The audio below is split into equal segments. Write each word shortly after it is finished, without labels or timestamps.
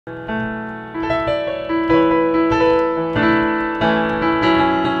Bless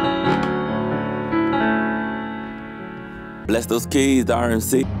those keys, the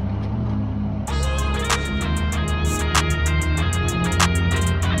RMC.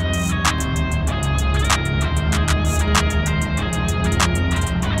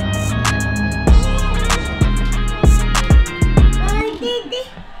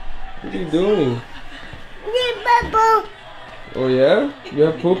 What are you doing? Oh yeah? You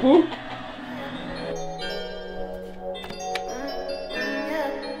have poo-poo?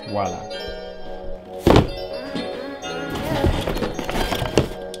 Voila.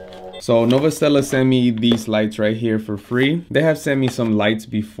 So Novastella sent me these lights right here for free. They have sent me some lights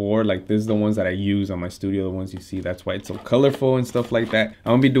before, like this is the ones that I use on my studio, the ones you see. That's why it's so colorful and stuff like that.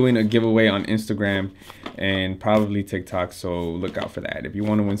 I'm gonna be doing a giveaway on Instagram and probably TikTok, so look out for that. If you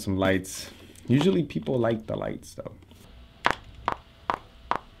want to win some lights, usually people like the lights though.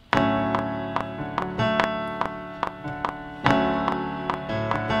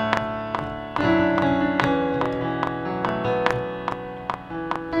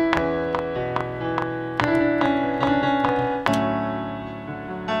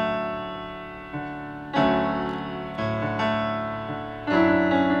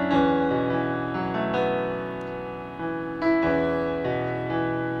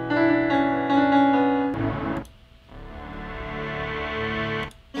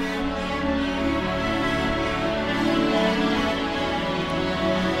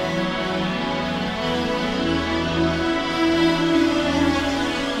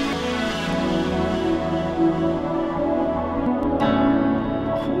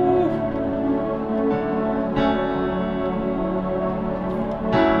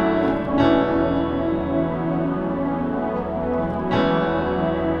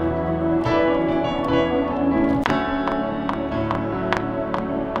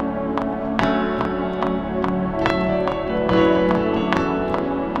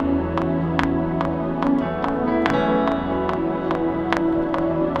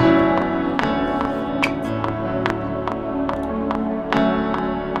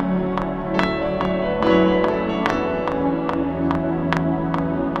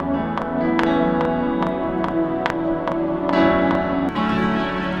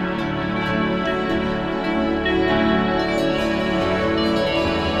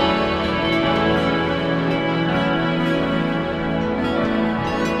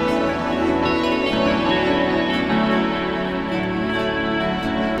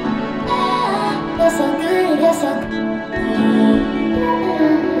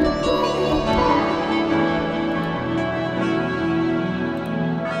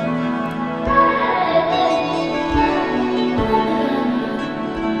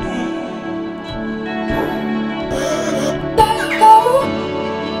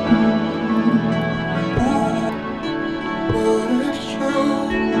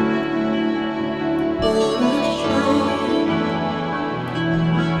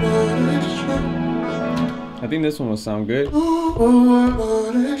 I think this one will sound good. We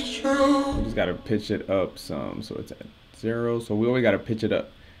just gotta pitch it up some, so it's at 0. So we always gotta pitch it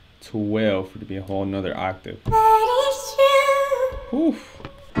up 12 for it to be a whole nother octave. Oof.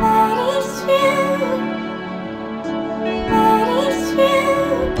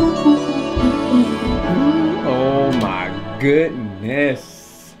 Oh my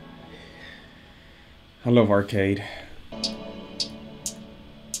goodness. I love arcade.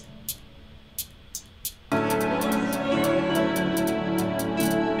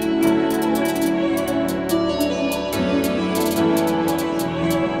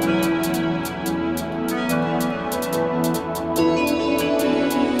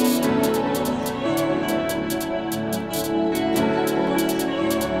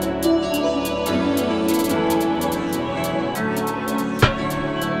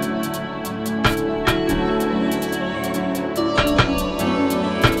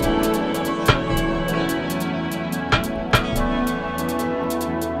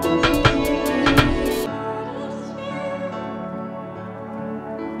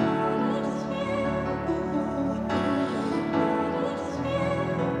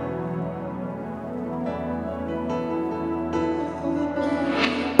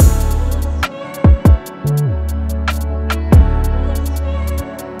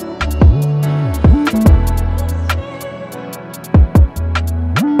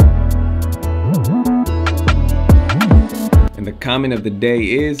 Comment of the day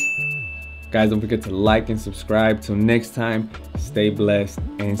is, guys, don't forget to like and subscribe. Till next time, stay blessed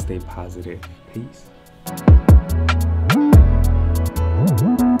and stay positive. Peace.